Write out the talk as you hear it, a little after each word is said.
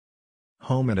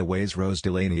Home and Away's Rose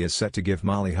Delaney is set to give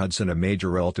Mali Hudson a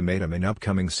major ultimatum in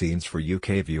upcoming scenes for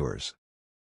UK viewers.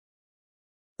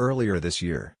 Earlier this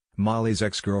year, Mali's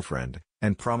ex-girlfriend,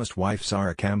 and promised wife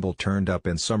Zara Campbell turned up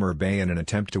in Summer Bay in an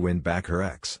attempt to win back her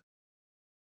ex.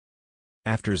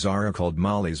 After Zara called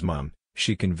Mali's mum,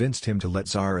 she convinced him to let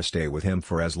Zara stay with him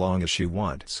for as long as she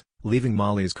wants, leaving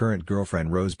Mali's current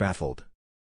girlfriend Rose baffled.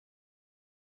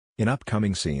 In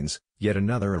upcoming scenes, yet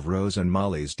another of Rose and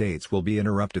Mali's dates will be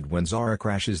interrupted when Zara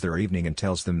crashes their evening and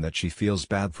tells them that she feels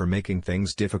bad for making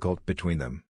things difficult between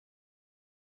them.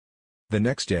 The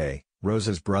next day,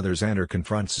 Rose's brother Xander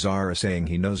confronts Zara saying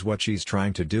he knows what she's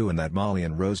trying to do and that Mali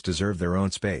and Rose deserve their own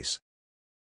space.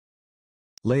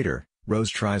 Later,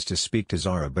 Rose tries to speak to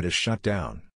Zara but is shut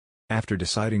down. After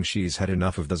deciding she's had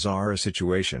enough of the Zara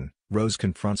situation, Rose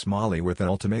confronts Mali with an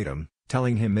ultimatum,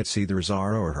 telling him it's either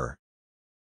Zara or her.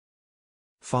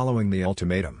 Following the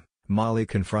ultimatum, Mali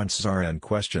confronts Zara and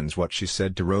questions what she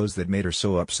said to Rose that made her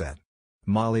so upset.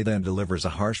 Mali then delivers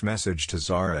a harsh message to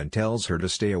Zara and tells her to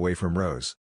stay away from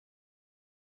Rose.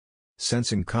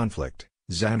 Sensing conflict,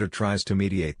 Xander tries to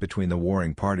mediate between the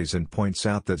warring parties and points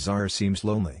out that Zara seems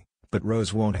lonely, but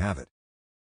Rose won't have it.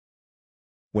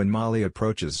 When Mali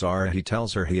approaches Zara, he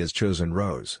tells her he has chosen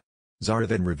Rose. Zara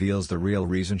then reveals the real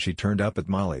reason she turned up at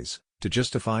Mali's, to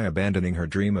justify abandoning her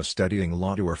dream of studying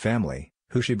law to her family,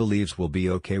 who she believes will be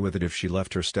okay with it if she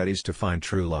left her studies to find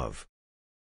true love.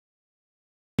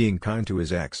 Being kind to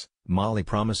his ex, Mali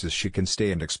promises she can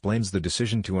stay and explains the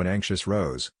decision to an anxious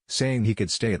Rose, saying he could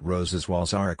stay at Rose's while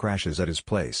Zara crashes at his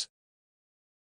place.